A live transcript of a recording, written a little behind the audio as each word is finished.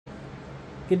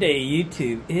Good day,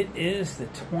 YouTube. It is the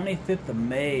 25th of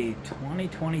May,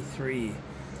 2023,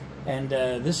 and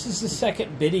this is the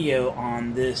second video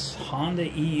on this Honda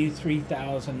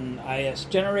EU3000is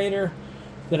Generator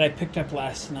that I picked up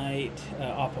last night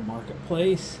off a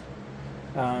marketplace.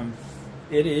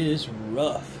 It is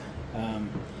rough.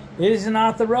 It is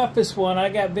not the roughest one. I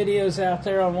got videos out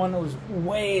there on one that was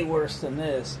way worse than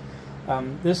this.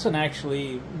 This one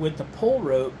actually, with the pull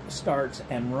rope, starts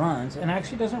and runs, and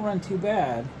actually doesn't run too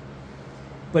bad,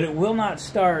 but it will not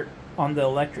start on the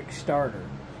electric starter.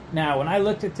 Now, when I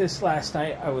looked at this last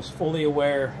night, I was fully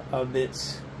aware of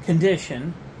its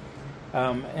condition,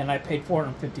 and I paid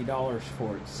 $450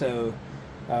 for it, so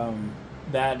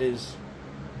that is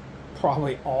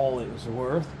probably all it was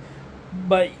worth.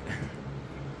 But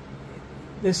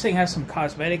this thing has some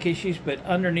cosmetic issues, but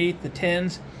underneath the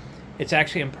tins, it's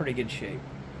actually in pretty good shape.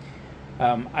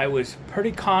 I was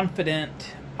pretty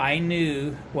confident I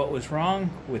knew what was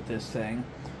wrong with this thing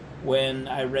when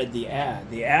I read the ad.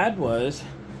 The ad was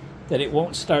that it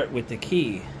won't start with the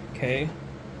key, okay?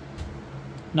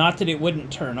 Not that it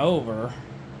wouldn't turn over,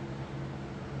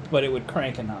 but it would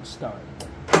crank and not start.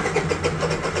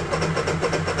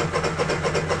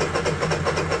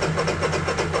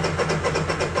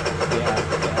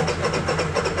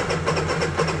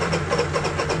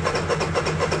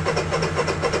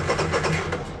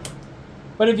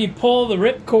 But if you pull the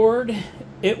ripcord,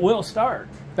 it will start.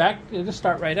 In fact, it'll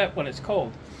start right up when it's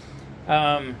cold.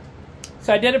 So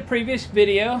I did a previous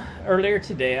video earlier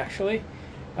today, actually,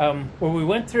 where we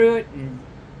went through it and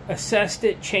assessed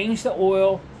it, changed the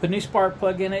oil, put a new spark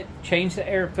plug in it, changed the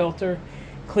air filter,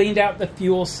 cleaned out the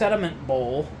fuel sediment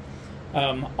bowl,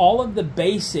 all of the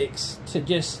basics to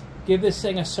just give this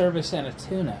thing a service and a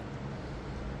tune-up.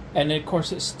 And of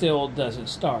course, it still doesn't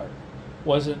start.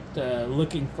 Wasn't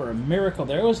looking for a miracle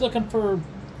there. I was looking for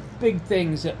big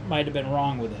things that might have been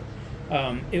wrong with it.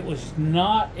 It was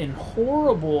not in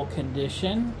horrible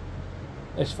condition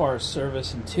as far as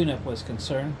service and tune-up was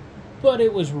concerned, but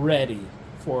it was ready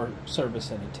for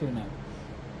service and a tune-up.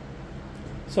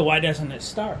 So why doesn't it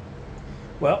start?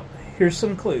 Well, here's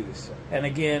some clues. And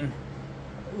again,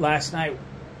 last night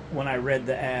when I read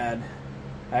the ad,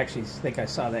 I actually think I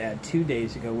saw the ad 2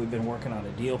 days ago. We've been working on a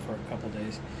deal for a couple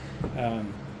days.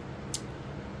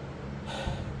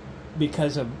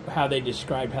 Because of how they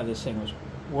described how this thing was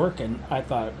working, I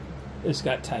thought it's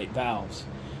got tight valves.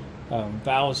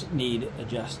 Valves need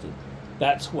adjusted.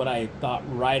 That's what I thought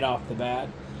right off the bat,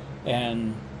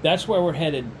 and that's where we're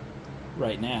headed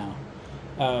right now.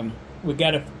 We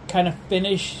got to kind of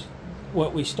finish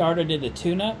what we started in the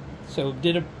tune-up. So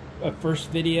did a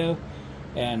first video,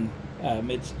 and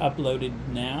it's uploaded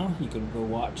now. You can go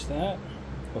watch that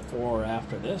before or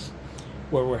after this.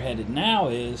 Where we're headed now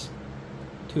is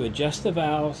to adjust the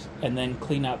valves and then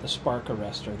clean out the spark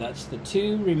arrestor. That's the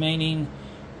two remaining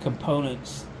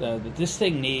components that this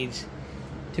thing needs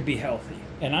to be healthy.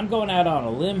 And I'm going out on a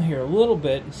limb here a little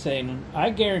bit and saying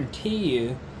I guarantee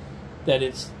you that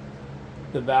it's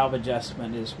the valve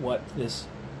adjustment is what this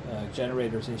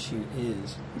generator's issue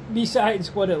is.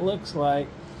 Besides what it looks like,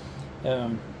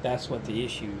 that's what the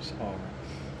issues are.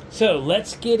 So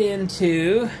let's get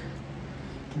into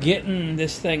getting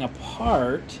this thing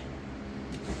apart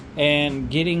and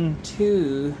getting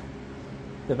to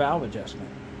the valve adjustment.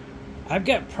 I've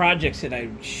got projects that I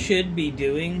should be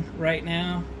doing right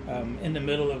now. In the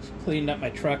middle of cleaning up my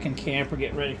truck and camper,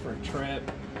 getting ready for a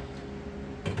trip.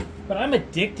 But I'm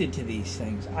addicted to these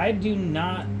things. I don't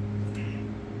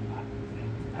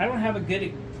have a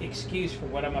good excuse for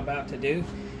what I'm about to do.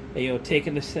 You know,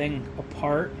 taking this thing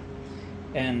apart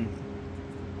and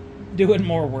doing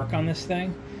more work on this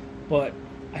thing, but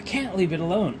I can't leave it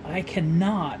alone. I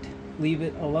cannot leave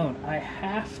it alone. I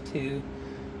have to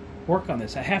work on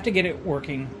this. I have to get it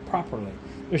working properly.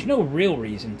 There's no real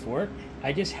reason for it.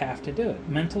 I just have to do it.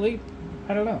 Mentally,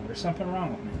 I don't know. There's something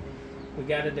wrong with me. We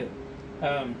got to do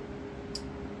it.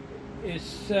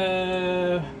 It's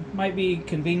might be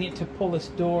convenient to pull this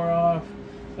door off,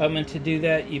 and to do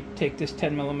that, you take this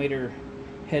 10mm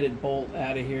headed bolt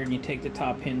out of here, and you take the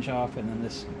top hinge off, and then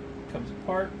this comes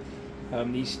apart.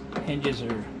 These hinges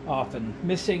are often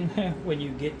missing when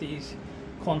you get these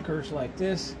clunkers like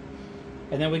this.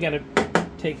 And then we got to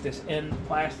take this end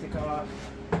plastic off.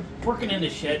 Working in the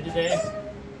shed today.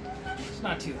 It's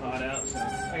not too hot out, so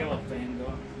I got a little fan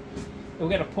going. We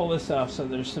got to pull this off. So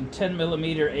there's some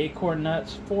 10mm acorn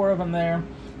nuts, 4 of them there,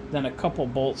 then a couple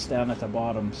bolts down at the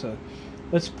bottom. So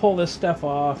let's pull this stuff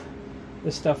off.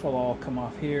 This stuff will all come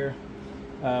off here.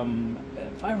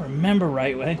 If I remember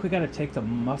right, I think we got to take the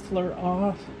muffler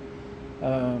off.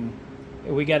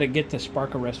 We got to get the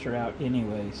spark arrestor out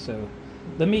anyway, so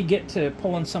let me get to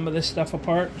pulling some of this stuff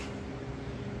apart,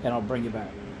 and I'll bring you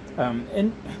back.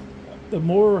 And the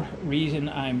more reason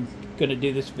I'm going to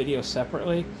do this video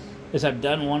separately is I've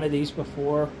done one of these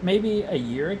before, maybe a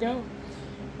year ago.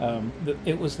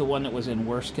 It was the one that was in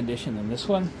worse condition than this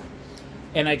one.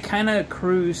 And I kind of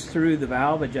cruised through the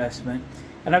valve adjustment.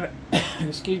 And I've,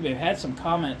 excuse me, I've had some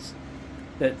comments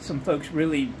that some folks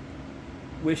really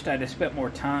wished I'd have spent more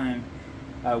time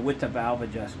with the valve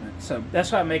adjustment. So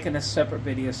that's why I'm making a separate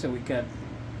video, so we could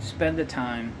spend the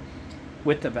time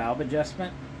with the valve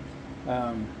adjustment.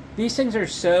 These things are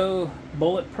so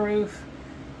bulletproof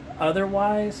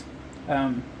otherwise.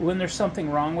 When there's something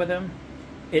wrong with them,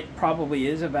 it probably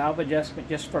is a valve adjustment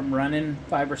just from running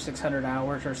 500 or 600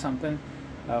 hours or something.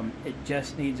 It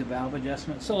just needs a valve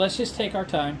adjustment. So let's just take our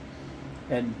time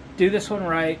and do this one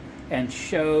right and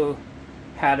show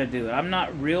how to do it. I'm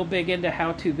not real big into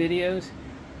how-to videos,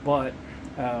 but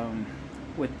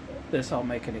with this I'll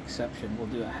make an exception. We'll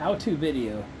do a how-to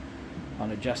video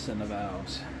on adjusting the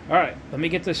valves. Alright, let me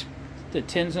get the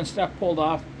tins and stuff pulled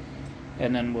off,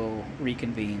 and then we'll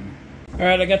reconvene.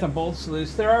 Alright, I got the bolts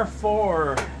loose. There are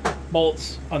 4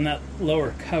 bolts on that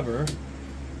lower cover.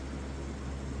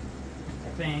 I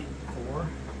think 4. Well,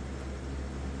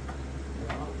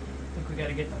 I think we got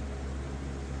to get the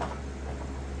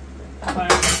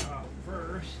plastic off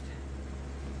first.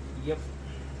 Yep,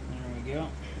 there we go.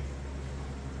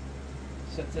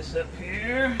 Set this up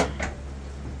here.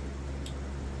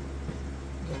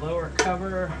 The lower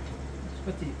cover. Let's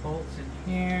put these bolts in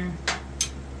here.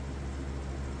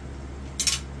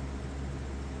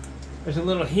 There's a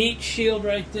little heat shield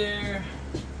right there.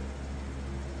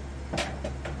 I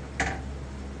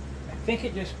think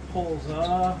it just pulls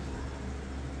off.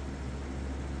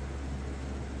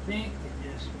 I think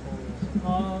it just pulls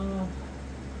off.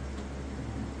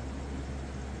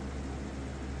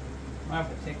 I have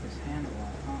to take this handle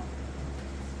off, huh?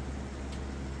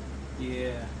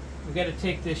 Yeah. We got to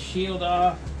take this shield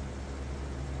off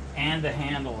and the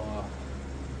handle off.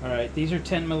 Alright, these are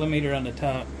 10mm on the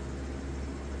top.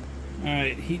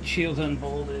 Alright, heat shield's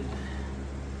unbolted.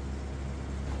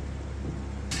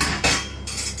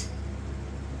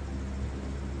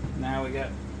 Now we got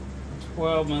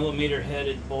 12mm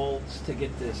headed bolts to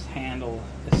get this handle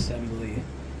assembly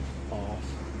off.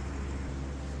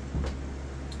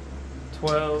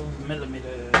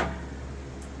 12mm.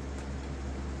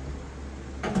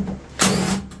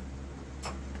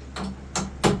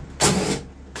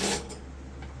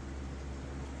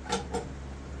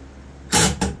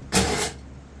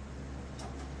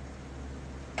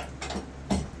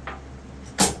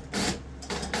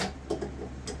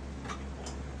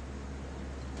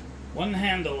 One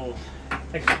handle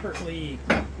expertly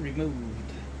removed.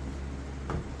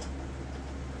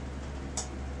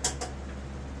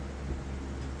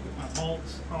 Get my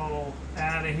bolts all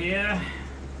out of here.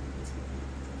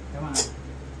 Come on.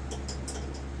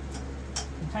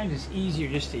 Sometimes it's easier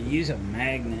just to use a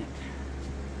magnet.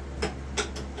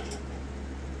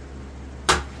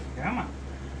 Come on.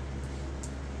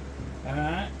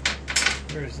 Alright,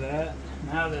 there's that.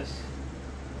 Now this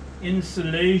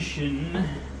insulation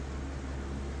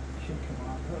should come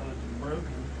off. Oh, it's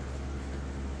broken.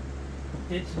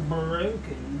 It's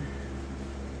broken.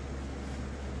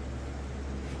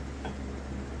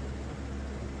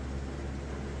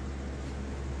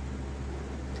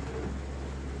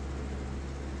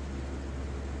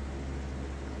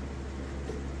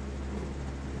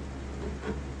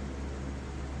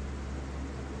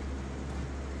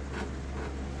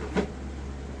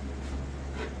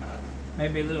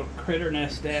 Maybe a little critter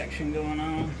nest action going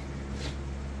on.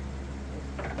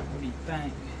 What do you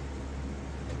think?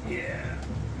 Yeah.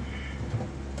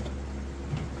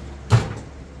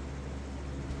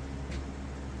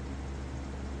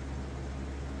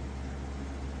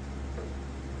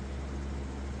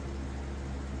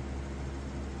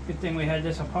 Good thing we had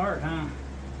this apart, huh?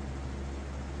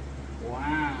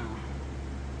 Wow.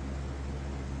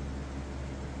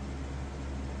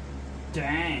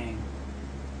 Dang.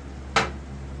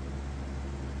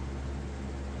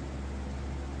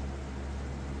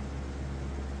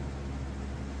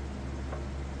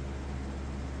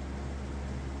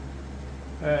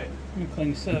 Alright, let me clean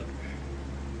this up.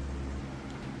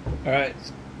 Alright,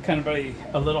 it's kind of really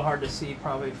a little hard to see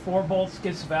probably. 4 bolts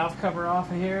gets the valve cover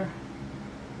off of here.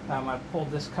 I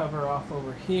pulled this cover off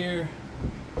over here.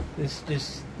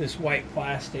 This white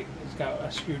plastic, it's got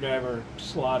a screwdriver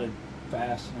slotted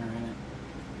fastener in it.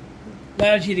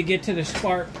 Allows you to get to the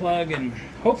spark plug, and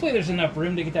hopefully there's enough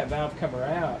room to get that valve cover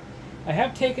out. I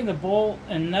have taken the bolt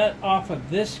and nut off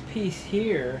of this piece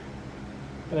here,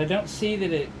 but I don't see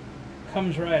that it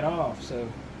comes right off, so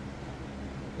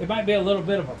it might be a little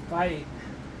bit of a fight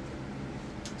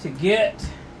to get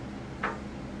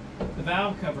the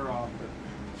valve cover off, but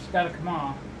it's got to come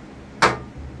off.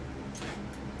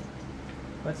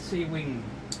 Let's see if we can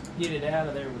get it out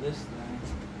of there with this thing.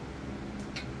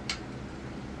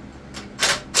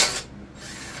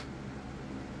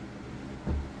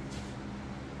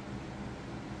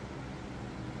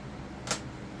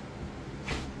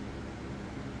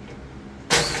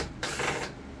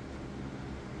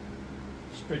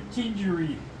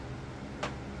 Strategery.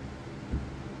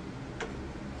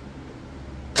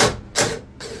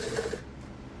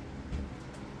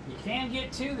 You can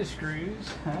get to the screws.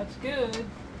 That's good.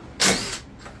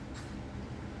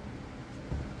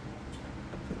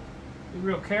 Be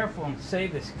real careful and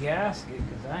save this gasket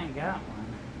because I ain't got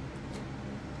one.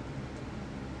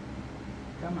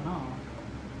 Coming off.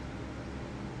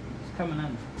 It's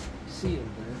coming unsealed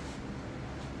there.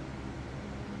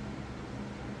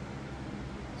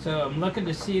 So I'm looking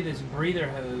to see this breather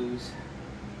hose.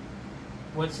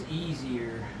 What's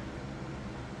easier?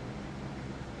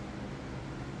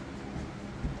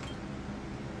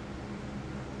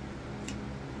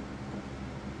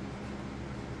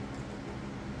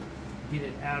 Get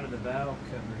it out of the valve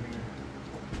cover here.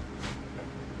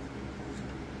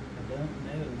 I don't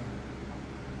know.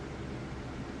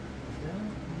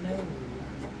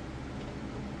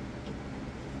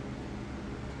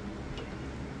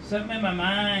 Something in my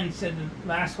mind said the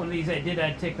last one of these I did,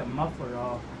 I'd take the muffler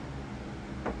off.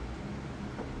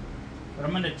 But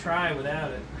I'm going to try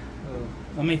without it. Oh,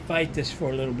 let me fight this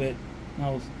for a little bit.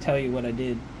 I'll tell you what I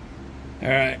did.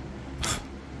 Alright.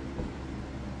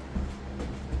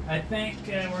 I think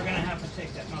we're going to have to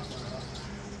take that muffler off.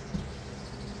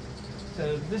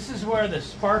 So this is where the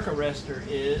spark arrestor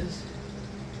is.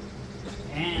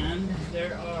 And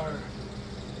there are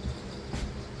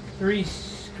 3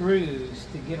 screws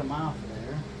to get them off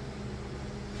there.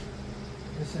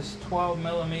 This is 12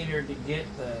 millimeter to get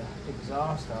the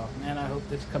exhaust off. Man, I hope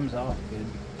this comes off good.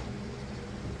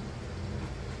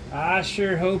 I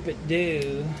sure hope it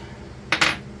do.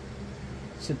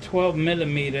 It's a 12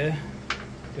 millimeter.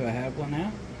 Do I have one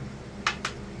now?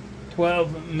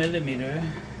 12 millimeter.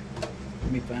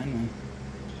 Let me find one.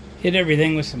 Hit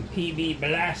everything with some PV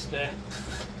blaster.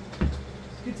 Let's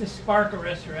get the spark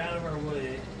arrestor out of our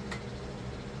way.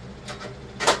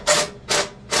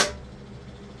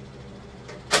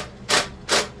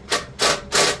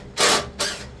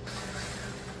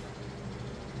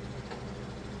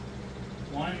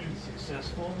 One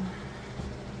successful.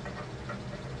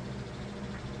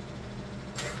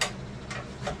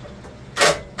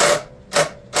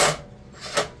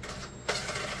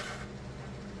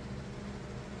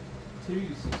 Two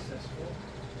successful.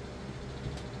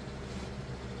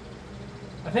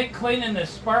 I think cleaning the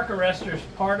spark arrestor is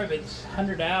part of its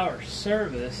 100-hour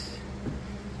service.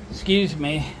 Excuse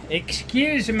me.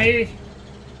 Excuse me.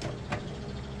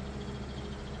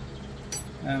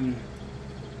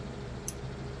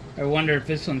 I wonder if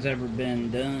this one's ever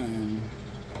been done.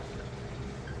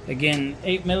 Again,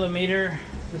 8 millimeter.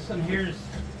 This one here is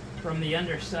from the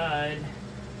underside.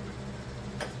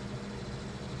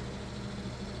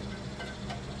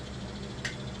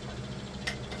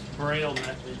 Braille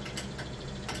method.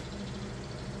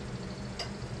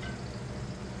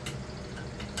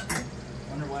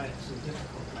 Wonder why it's so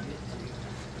difficult to get to.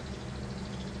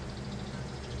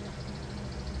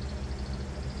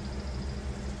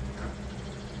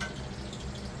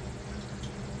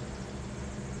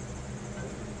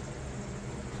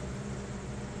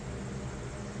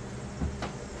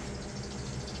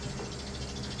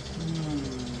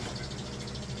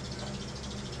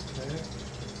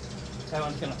 That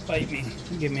one's gonna fight me.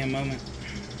 Give me a moment.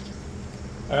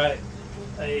 Alright,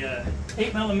 a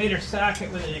 8 millimeter socket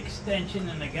with an extension,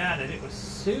 and I got it. It was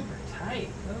super tight.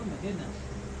 Oh my goodness.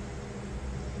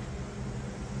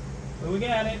 But we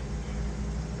got it.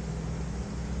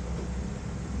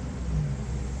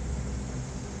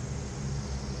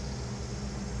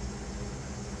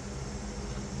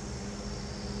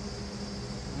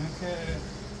 Okay.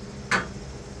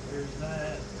 There's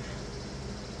that.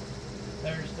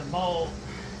 There's the bolt.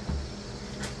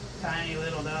 Tiny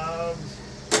little dogs.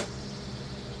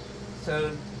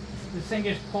 So this thing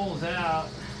just pulls out.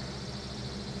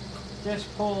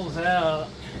 Just pulls out.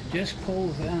 Just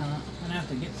pulls out. I'm gonna have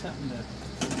to get something to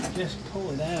just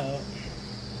pull it out.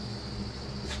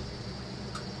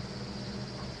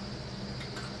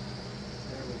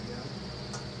 There we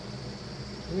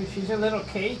go. Ooh, she's a little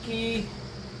cakey.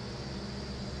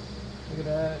 Look at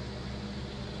that.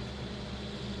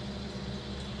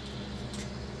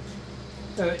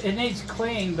 So it needs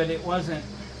clean, but it wasn't,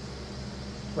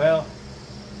 well,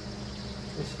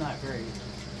 It's not great.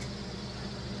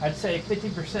 I'd say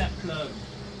 50% plug.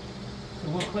 So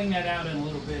we'll clean that out in a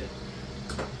little bit.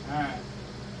 Alright.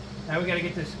 Now we got to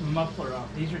get this muffler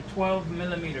off. These are 12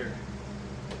 millimeter.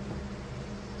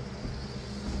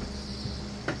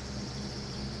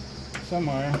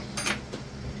 Somewhere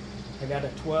I got a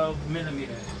 12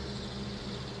 millimeter.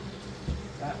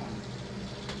 That one.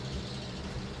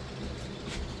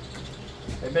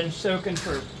 They've been soaking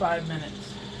for 5 minutes.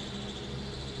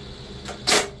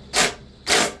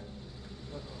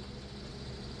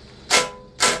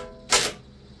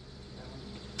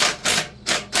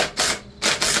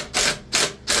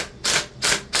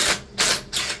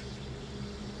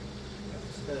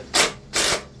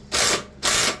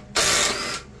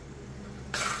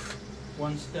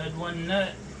 One stud, one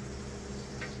nut.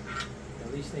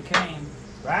 At least they came.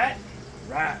 Right?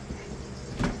 Right.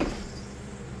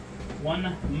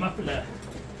 One muffler.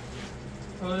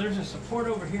 Oh, there's a support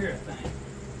over here, I think.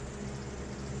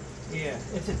 Yeah,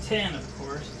 it's a 10, of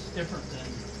course. It's different than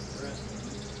the rest of them.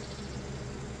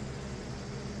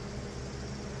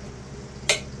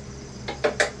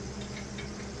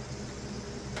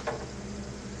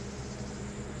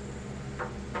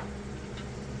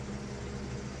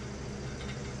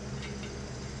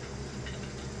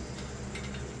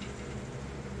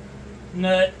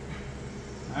 Nut.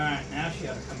 Alright, now she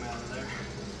ought to come out of there.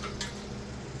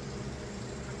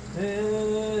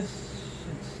 This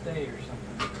should stay or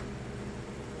something.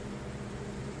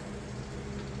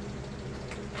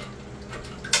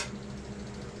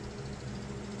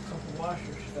 A couple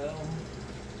washers fell.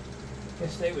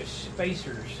 Guess they was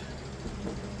spacers.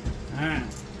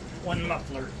 Alright, one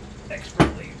muffler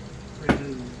expertly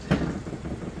removed.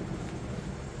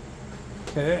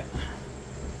 Okay.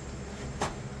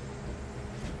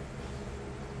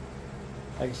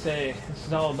 Like I say, this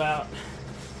is all about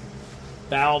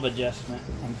valve adjustment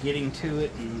and getting to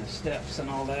it and the steps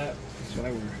and all that. That's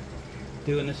why we're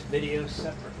doing this video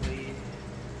separately.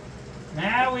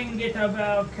 Now we can get the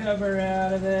valve cover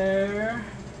out of there.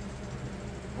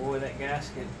 Boy, that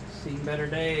gasket has seen better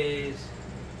days.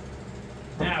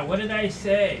 Now, what did I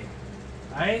say?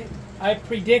 I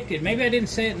predicted, maybe I didn't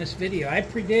say it in this video, I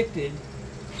predicted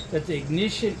that the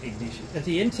that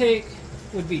the intake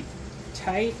would be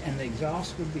tight and the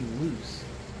exhaust would be loose.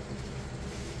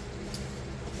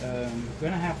 I'm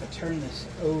gonna have to turn this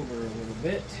over a little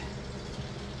bit,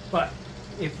 but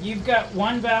if you've got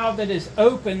one valve that is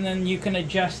open, then you can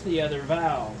adjust the other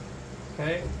valve.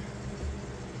 Okay.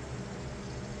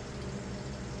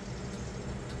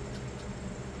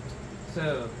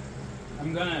 So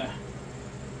I'm gonna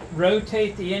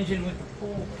rotate the engine with the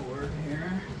pull cord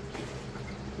here.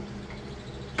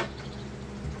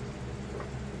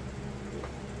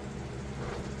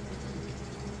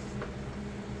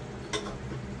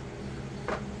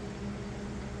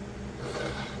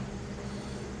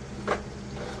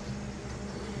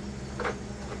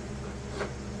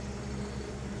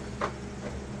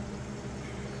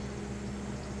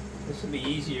 This will be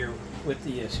easier with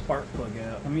the spark plug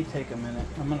out. Let me take a minute.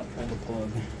 I'm going to pull the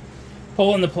plug.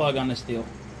 Pulling the plug on this deal.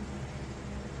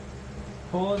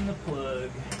 Pulling the plug.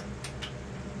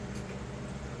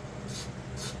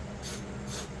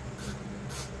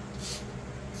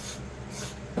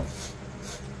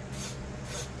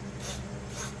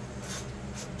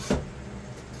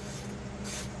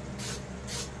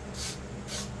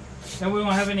 Then we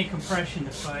won't have any compression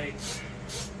to fight.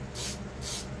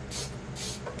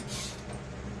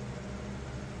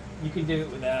 You can do it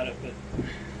without it, but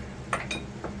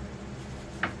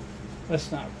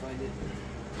let's not fight it.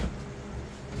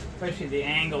 Especially the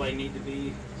angle I need to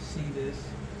see this.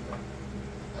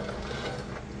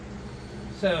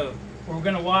 So we're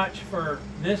going to watch for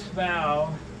this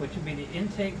valve, which would be the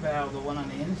intake valve, the one on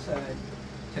the inside,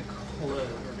 to close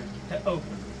or to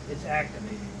open. It's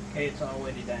activated. Okay, it's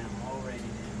already down.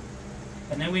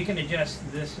 And then we can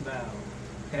adjust this valve.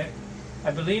 Okay. I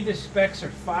believe the specs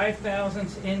are 5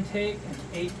 thousandths intake and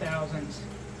 8 thousandths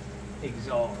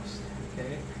exhaust.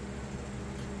 Okay.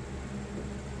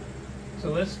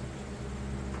 So let's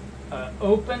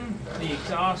open the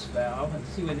exhaust valve and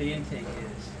see what the intake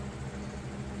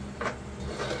is.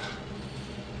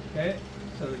 Okay.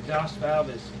 So the exhaust valve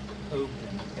is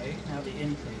open. Okay. Now the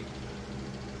intake.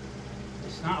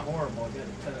 It's not horrible, I gotta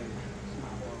tell you. It's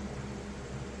not horrible.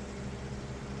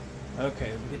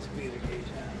 Okay, we get the feeder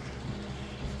gauge out.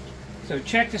 So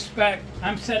check the spec.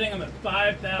 I'm setting them at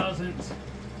 5 thousandths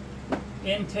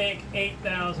intake, 8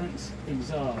 thousandths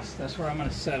exhaust. That's where I'm going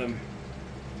to set them.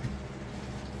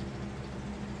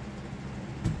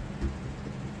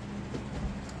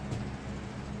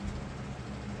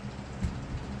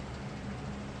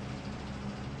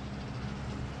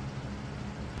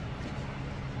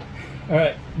 All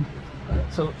right,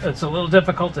 so it's a little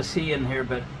difficult to see in here,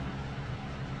 but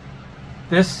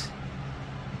this,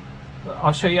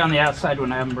 I'll show you on the outside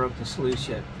when I haven't broke this loose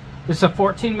yet. This is a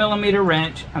 14mm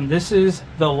wrench, and this is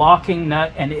the locking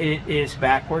nut, and it is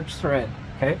backwards thread,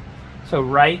 okay? So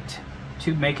right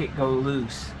to make it go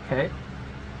loose, okay?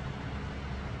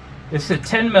 This is a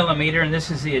 10mm, and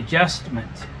this is the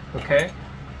adjustment, okay?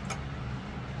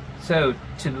 So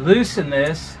to loosen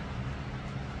this,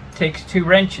 takes 2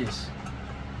 wrenches.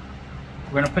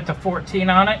 We're going to put the 14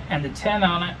 on it and the 10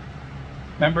 on it.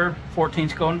 Remember,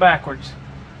 14's going backwards.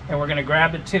 And we're going to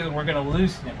grab the 2 and we're going to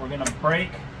loosen it. We're going to break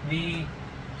the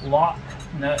lock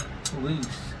nut loose,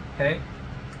 okay?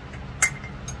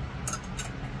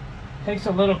 Takes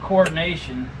a little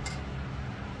coordination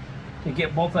to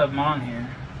get both of them on here.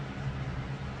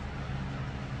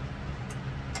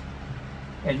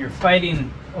 And you're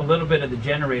fighting a little bit of the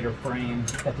generator frame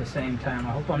at the same time.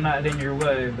 I hope I'm not in your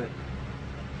way, but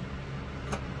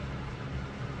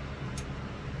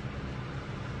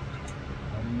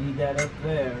I need that up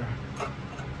there.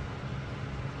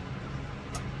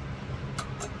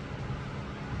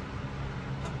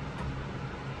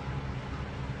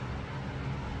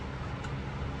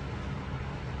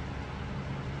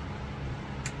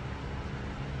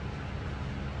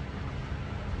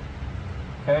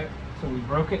 Okay, so we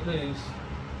broke it loose.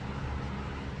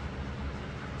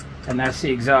 And that's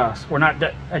the exhaust. We're not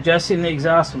adjusting the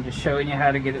exhaust, I'm just showing you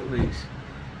how to get it loose.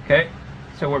 Okay,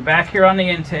 so we're back here on the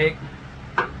intake.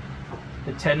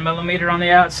 The 10mm on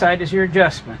the outside is your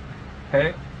adjustment.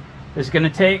 Okay, it's going to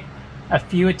take a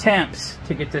few attempts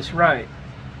to get this right.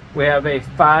 We have a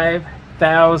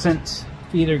 5/1000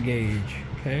 feeder gauge.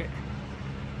 Okay,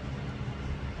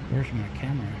 where's my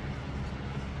camera?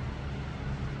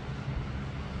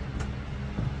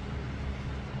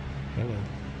 Hello.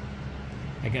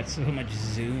 I got so much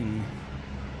zoom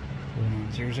going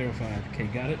on. 005. Okay,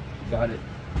 got it? Got it.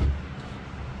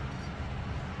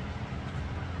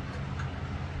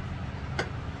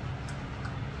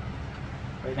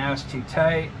 Right now it's too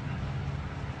tight.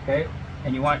 Okay,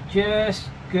 and you want just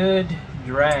good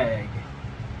drag.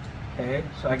 Okay,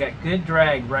 so I got good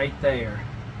drag right there.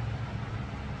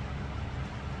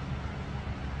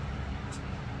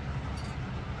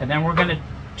 And then we're going to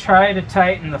try to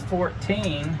tighten the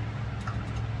 14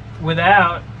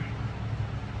 without,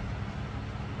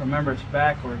 remember it's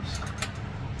backwards,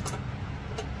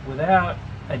 without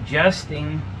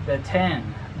adjusting the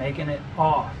 10, making it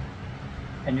off.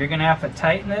 And you're going to have to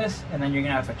tighten this, and then you're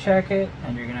going to have to check it,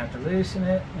 and you're going to have to loosen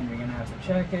it, and you're going to have to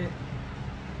check it.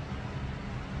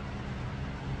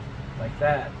 Like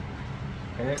that.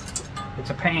 Okay? It's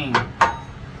a pain.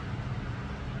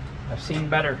 I've seen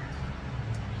better.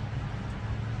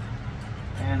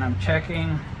 And I'm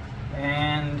checking,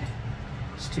 and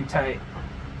it's too tight.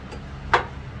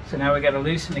 So now we got to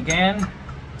loosen again.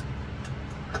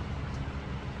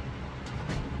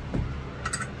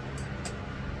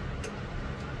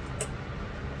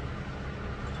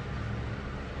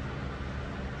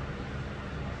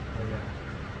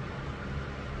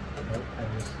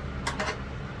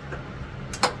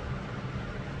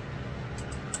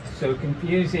 So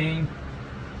confusing.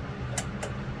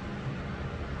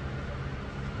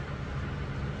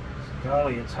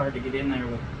 Golly, it's hard to get in there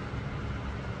with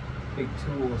big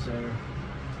tools there.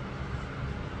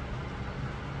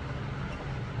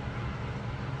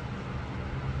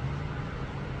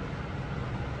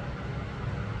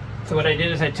 So what I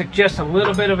did is I took just a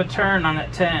little bit of a turn on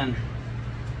that 10.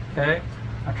 Okay?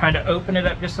 I'm trying to open it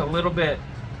up just a little bit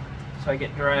so I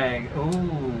get drag.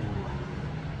 Ooh.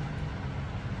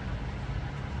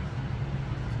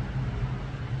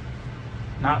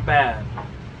 Not bad.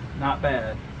 Not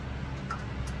bad.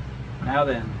 Now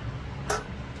then,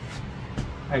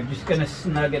 I'm just going to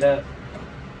snug it up,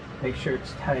 make sure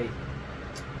it's tight.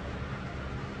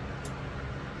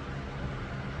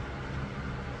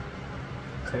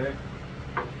 Okay,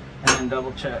 and then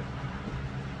double check.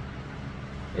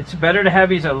 It's better to have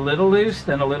these a little loose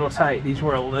than a little tight. These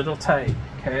were a little tight,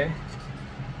 okay?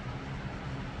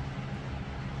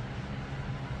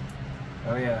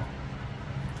 Oh yeah,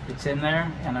 it's in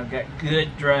there and I've got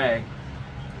good drag.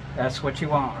 That's what you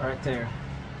want right there.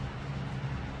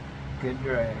 Good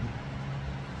drag.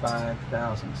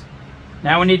 5/1000.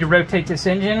 Now we need to rotate this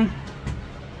engine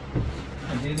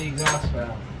and do the exhaust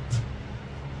valve.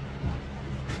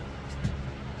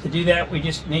 To do that, we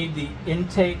just need the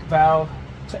intake valve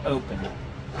to open.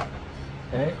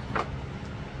 Okay?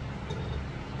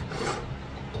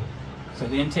 So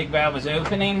the intake valve is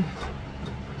opening.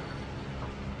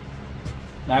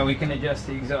 Now we can adjust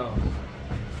the exhaust.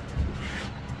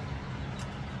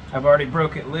 I've already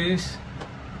broke it loose.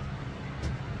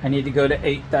 I need to go to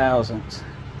 8/1000s.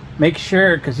 Make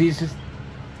sure, because these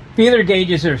feeler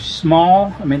gauges are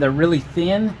small, I mean they're really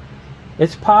thin.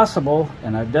 It's possible,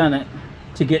 and I've done it,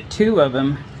 to get two of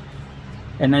them,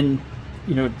 and then,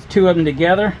 you know, two of them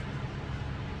together,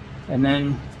 and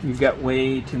then you've got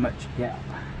way too much gap.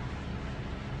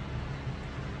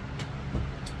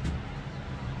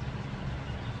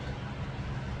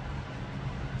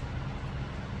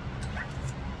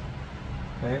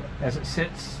 Okay, as it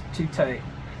sits too tight.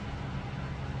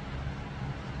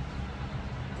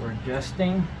 We're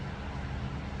adjusting.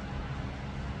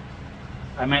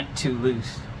 I meant too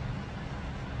loose.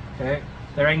 Okay,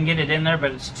 there I can get it in there,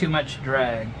 but it's too much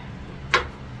drag.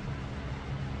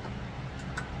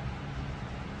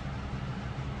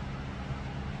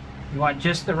 You want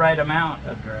just the right amount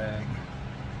of drag.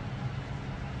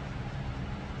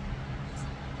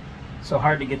 So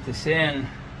hard to get this in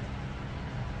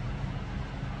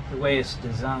the way it's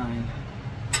designed.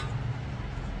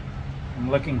 I'm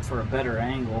looking for a better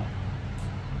angle.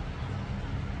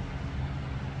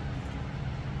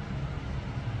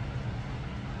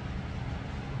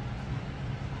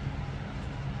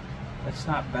 That's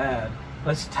not bad.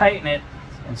 Let's tighten it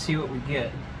and see what we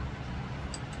get.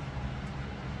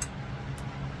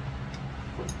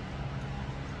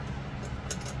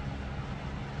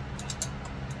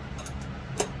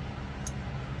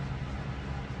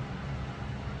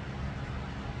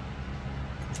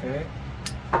 Okay.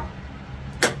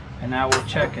 And now we'll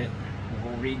check it.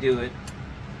 We'll redo it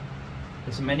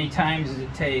as many times as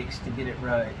it takes to get it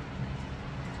right.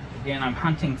 Again, I'm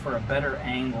hunting for a better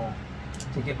angle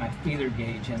to get my feeler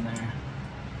gauge in there.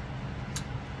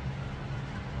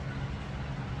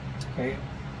 Okay,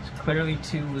 it's clearly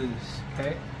too loose.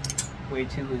 Okay, way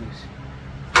too loose.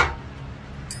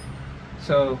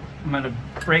 So I'm going to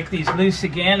break these loose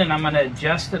again, and I'm going to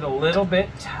adjust it a little bit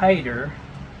tighter.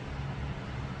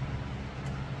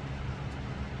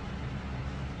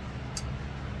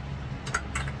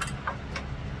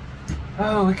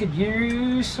 Oh, we could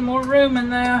use some more room in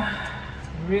there.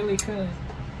 We really could.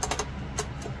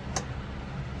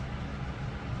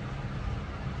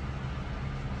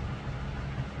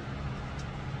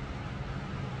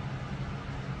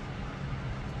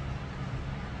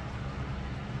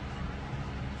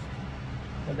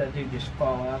 Did that dude just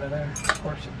fall out of there? Of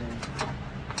course it did.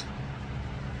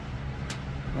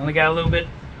 Only got a little bit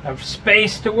of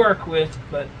space to work with,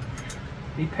 but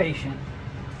be patient.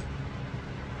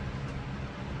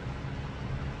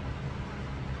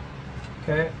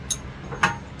 Okay.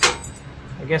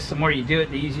 I guess the more you do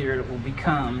it, the easier it will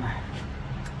become.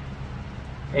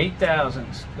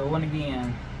 8/1000s, going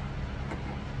again.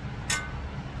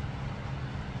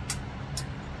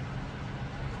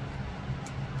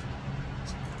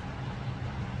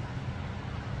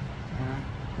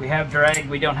 We have drag,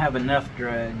 we don't have enough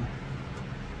drag.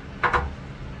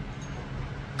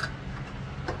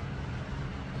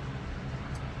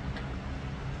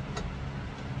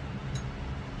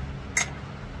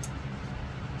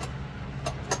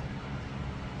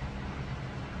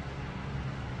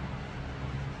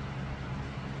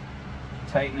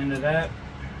 Tighten into that.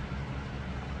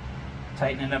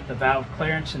 Tightening up the valve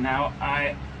clearance, and now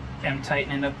I am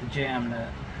tightening up the jam nut.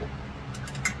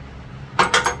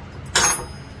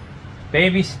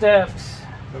 Baby steps,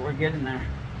 but we're getting there.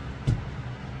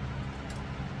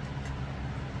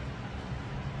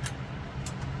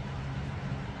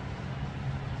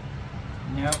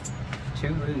 Yep,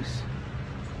 too loose.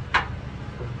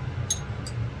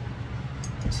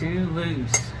 Too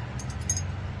loose.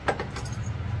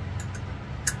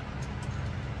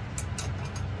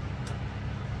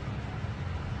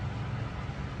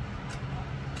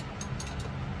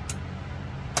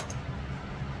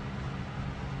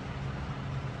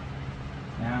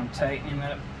 Now I'm tightening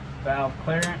up valve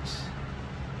clearance.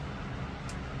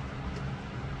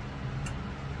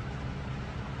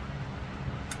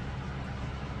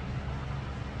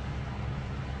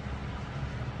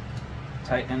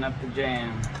 Tightening up the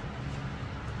jam.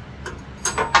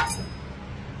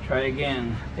 Try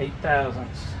again, 8/1000s.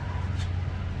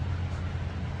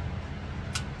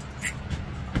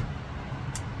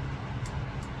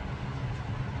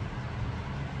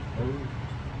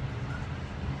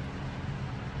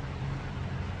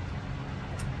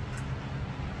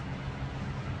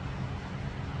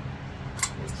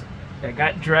 I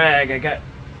got drag, I got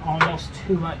almost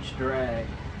too much drag.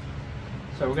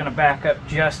 So we're going to back up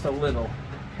just a little,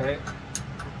 okay?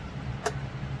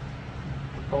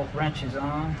 Put both wrenches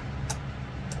on.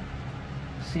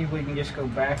 See if we can just go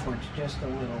backwards just a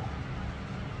little.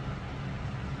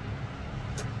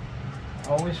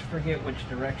 Always forget which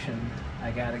direction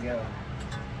I gotta go.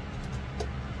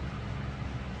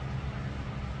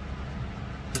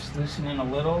 Just loosen in a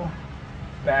little,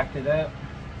 backed it up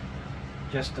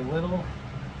just a little,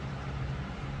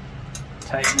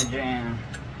 tighten the jam.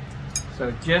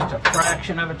 So just a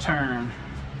fraction of a turn.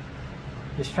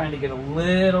 Just trying to get a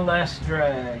little less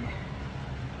drag.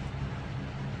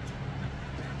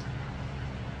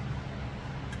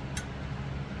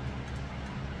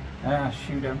 Ah,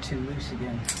 shoot, I'm too loose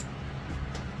again.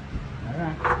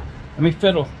 Alright, let me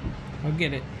fiddle. I'll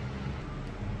get it.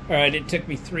 Alright, it took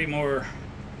me 3 more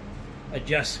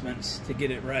adjustments to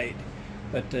get it right.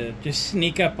 But just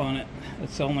sneak up on it.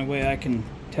 That's the only way I can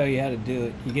tell you how to do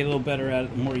it. You get a little better at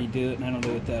it the more you do it, and I don't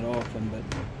do it that often. But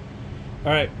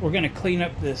alright, we're going to clean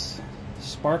up this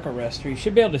spark arrestor. You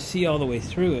should be able to see all the way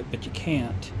through it, but you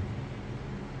can't.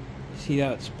 See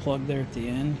how it's plugged there at the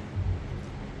end?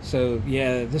 So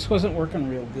yeah, this wasn't working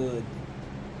real good.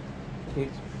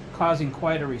 It's causing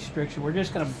quite a restriction. We're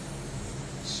just going to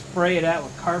spray it out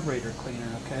with carburetor cleaner,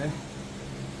 okay?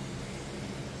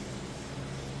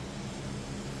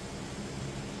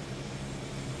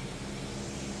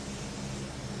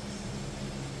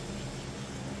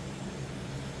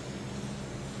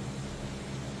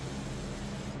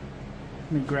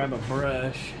 Let me grab a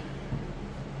brush.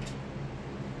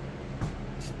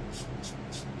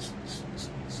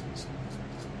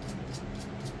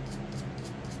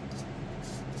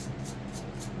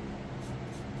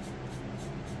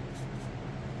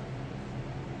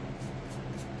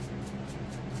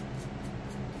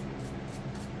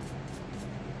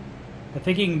 I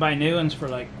think you can buy new ones for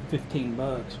like 15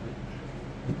 bucks, but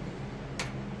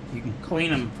you can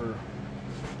clean them for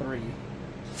 3.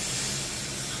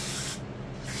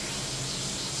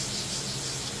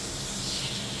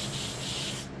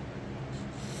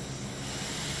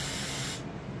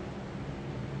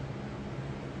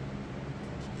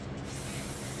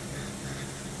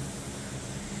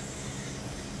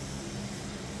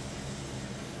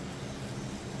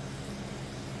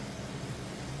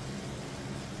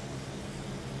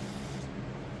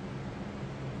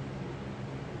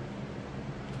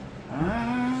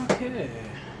 Okay.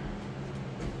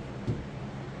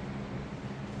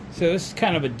 So this is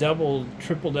kind of a double,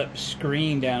 tripled up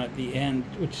screen down at the end,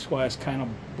 which is why it's kind of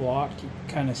blocked. You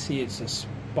can kind of see it's a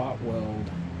spot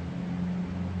weld.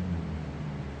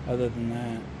 Other than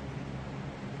that,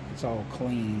 it's all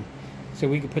clean. So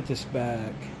we can put this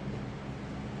back.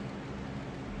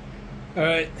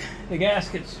 Alright, the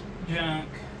gasket's junk.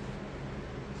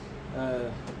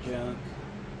 Junk.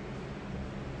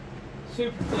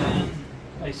 Super thin.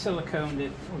 I siliconed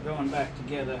it. We're going back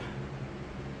together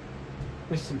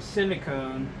with some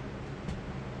silicone.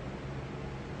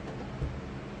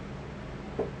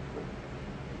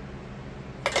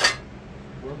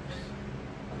 Whoops.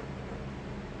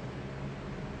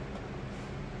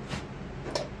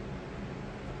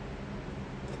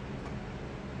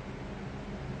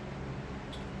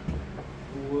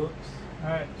 Whoops.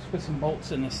 Alright, let's put some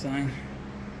bolts in this thing.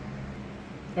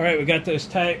 Alright, we got those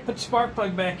tight. Put the spark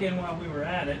plug back in while we were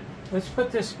at it. Let's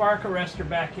put this spark arrestor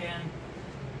back in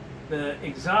the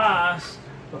exhaust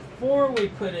before we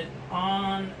put it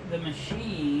on the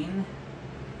machine,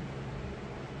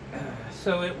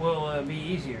 so it will be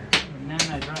easier. And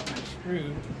then I dropped my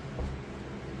screw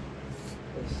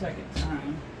for the second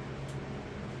time.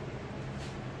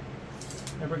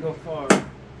 Never go far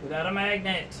without a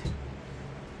magnet.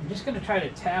 I'm just going to try to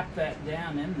tap that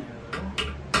down in there though.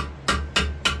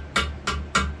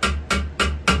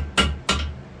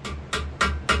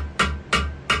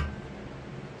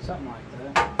 Something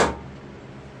like that.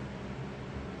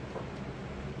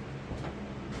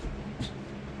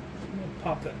 I'm going to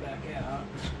pop that back out.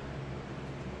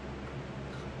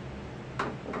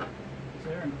 Is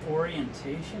there an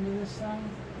orientation to this thing?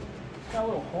 It's got a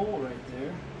little hole right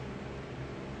there.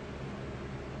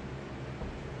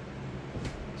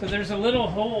 So there's a little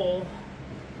hole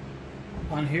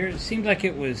on here. It seems like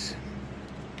it was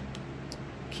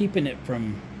keeping it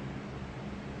from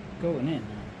going in.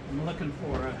 I'm looking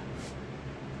for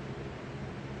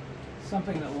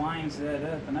something that lines that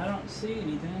up, and I don't see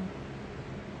anything.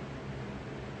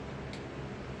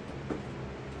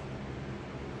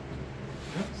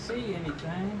 Don't see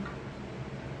anything.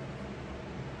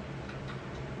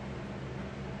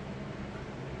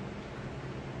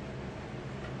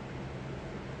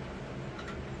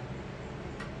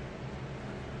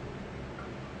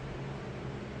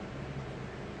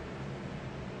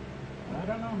 I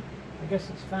don't know. I guess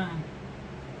it's fine.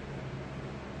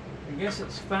 I guess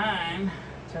it's fine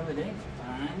until it ain't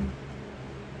fine.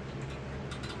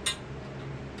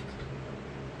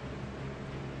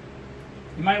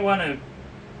 You might want to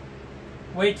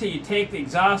wait till you take the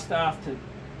exhaust off to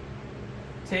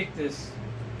take this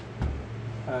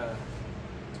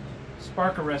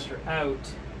spark arrestor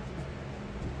out,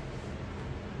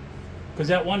 because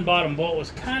that one bottom bolt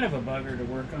was kind of a bugger to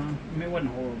work on. I mean, it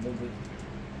wasn't horrible, but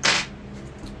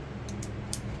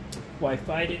why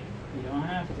fight it? You don't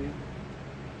have to.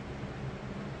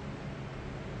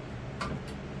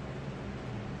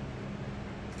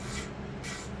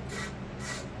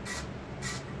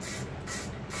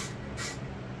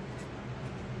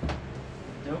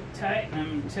 Don't tighten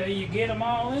them until you get them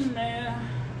all in there.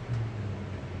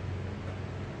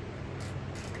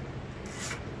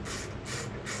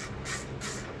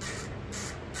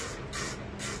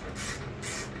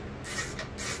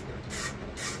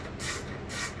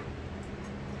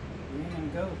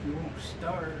 Go if you won't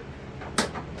start.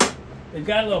 They've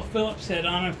got a little Phillips head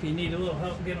on them if you need a little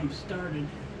help get them started.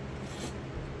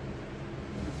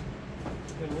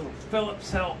 Got a little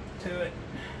Phillips help to it.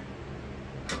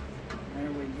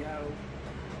 There we go.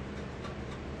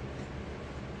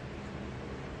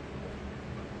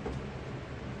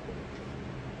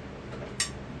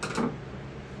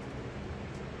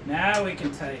 Now we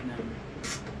can tighten them.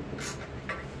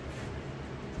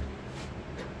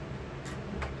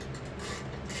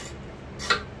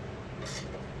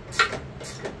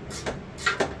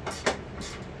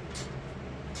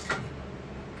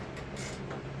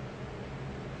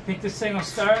 Think this thing will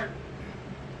start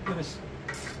with an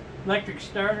electric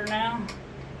starter now?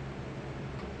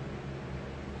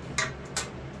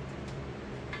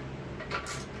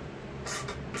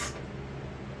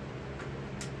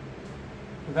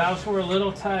 The valves were a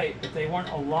little tight, but they weren't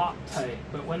a lot tight.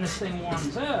 But when this thing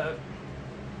warms up,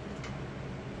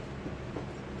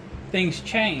 things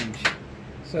change.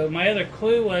 So my other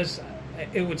clue was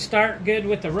it would start good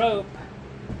with the rope,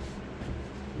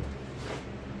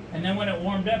 and then when it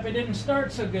warmed up, it didn't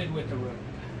start so good with the rope.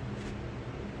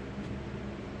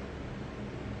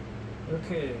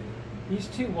 Okay, these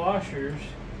two washers,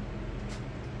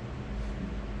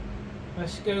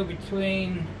 let's go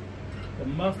between the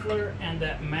muffler and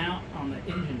that mount on the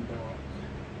engine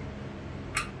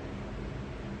block.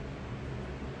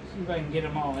 See if I can get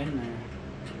them all in there.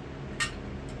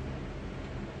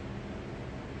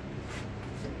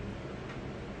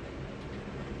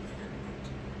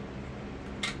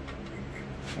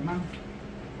 Come on.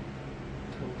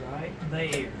 Go right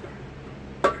there.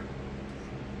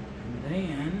 And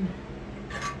then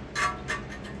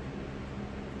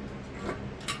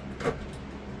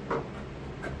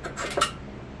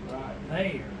right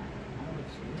there. That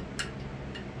looks good.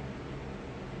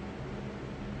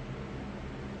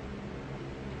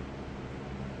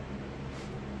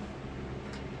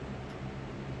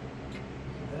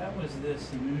 So that was this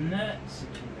nut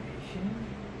situation.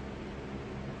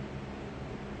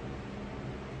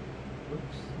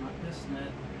 Oops, not this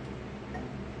nut.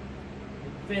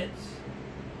 It fits,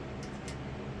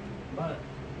 but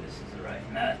this is the right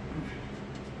nut.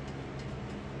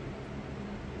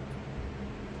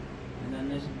 And then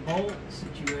this bolt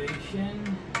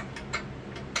situation.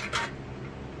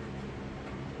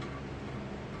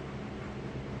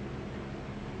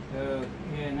 So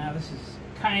yeah, now this is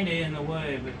kind of in the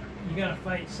way, but you gotta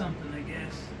fight something, I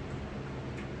guess.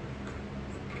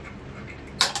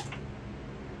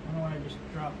 I don't want to just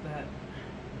drop that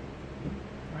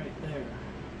right there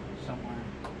somewhere.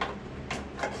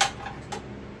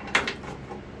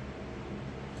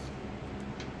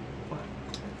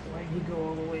 Why'd you go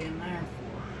all the way in there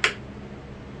for?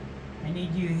 I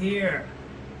need you here.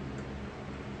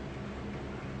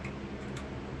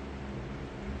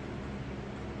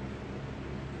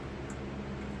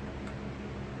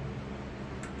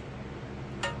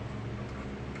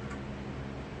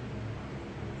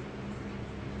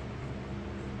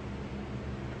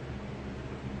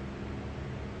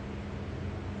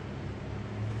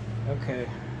 Okay,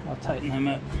 I'll tighten them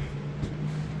up.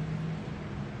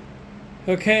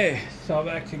 Okay, it's all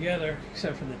back together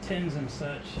except for the tins and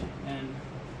such. And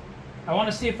I want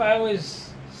to see if I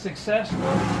was successful.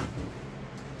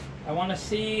 I want to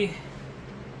see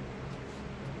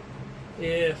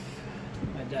if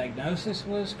my diagnosis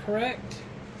was correct.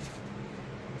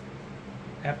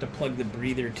 I have to plug the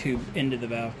breather tube into the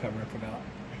valve cover, I forgot.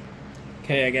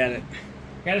 Okay, I got it.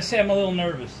 I gotta say I'm a little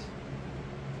nervous.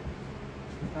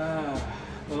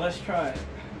 But let's try it.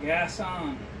 Gas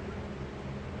on.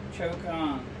 Choke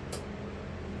on.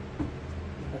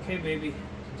 Okay, baby.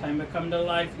 It's time to come to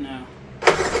life now.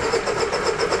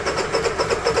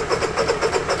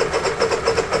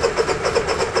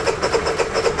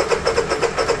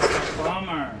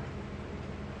 Bummer.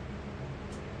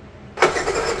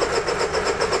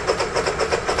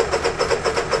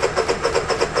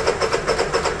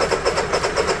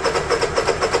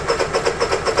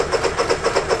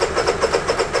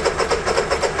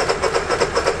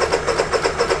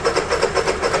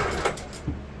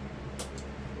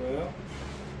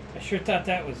 have thought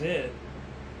that was it.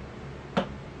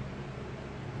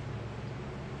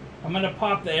 I'm going to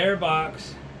pop the air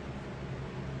box,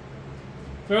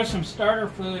 throw some starter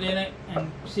fluid in it,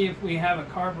 and see if we have a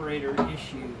carburetor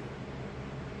issue.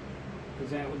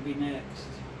 Because that would be next.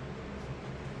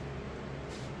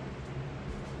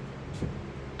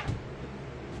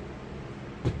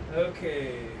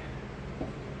 Okay.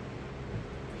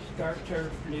 Starter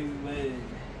fluid.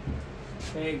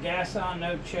 Okay, gas on,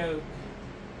 no choke.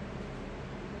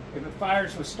 If it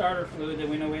fires with starter fluid, then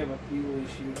we know we have a fuel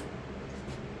issue.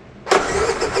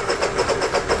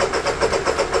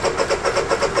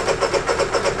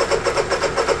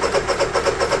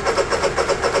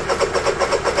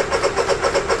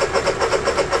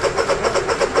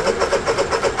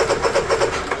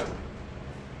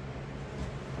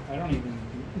 I don't even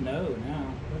know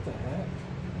now. What the heck?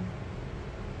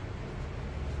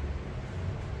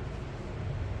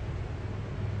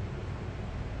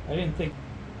 I didn't think.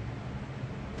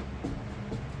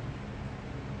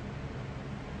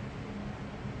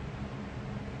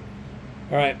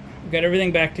 All right, we've got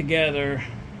everything back together,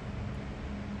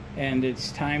 and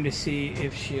it's time to see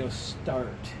if she'll start.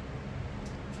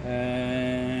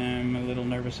 I'm a little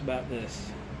nervous about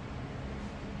this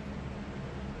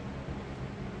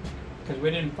because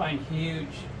we didn't find huge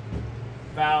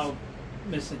valve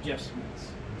misadjustments.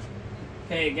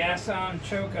 Okay, gas on,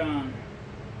 choke on.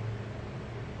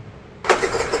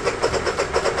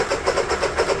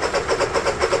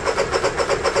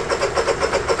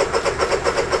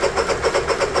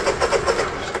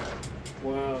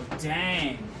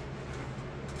 Dang.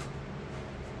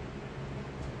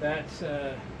 That's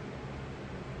a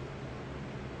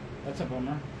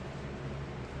bummer.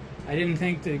 I didn't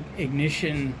think the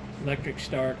ignition electric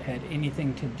start had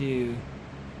anything to do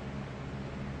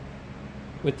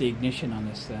with the ignition on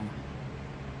this thing.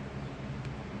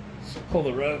 Let's pull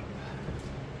the rope.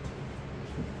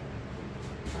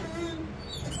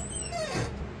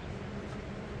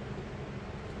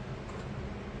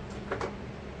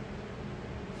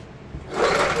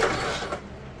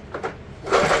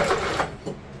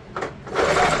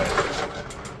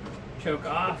 Choke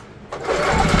off.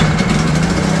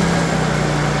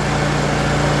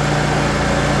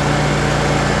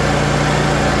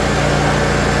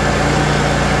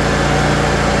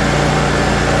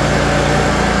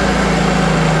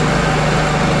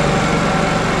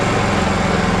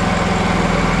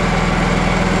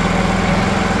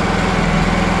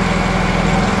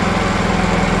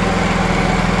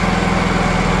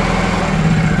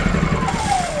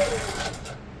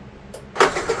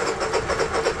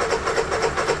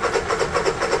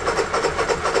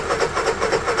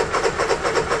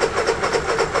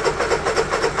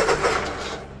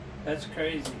 That's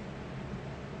crazy.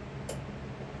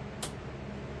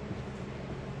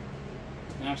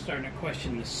 Now I'm starting to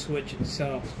question the switch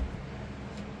itself.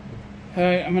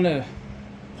 Alright, I'm going to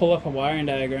pull up a wiring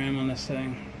diagram on this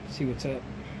thing, see what's up.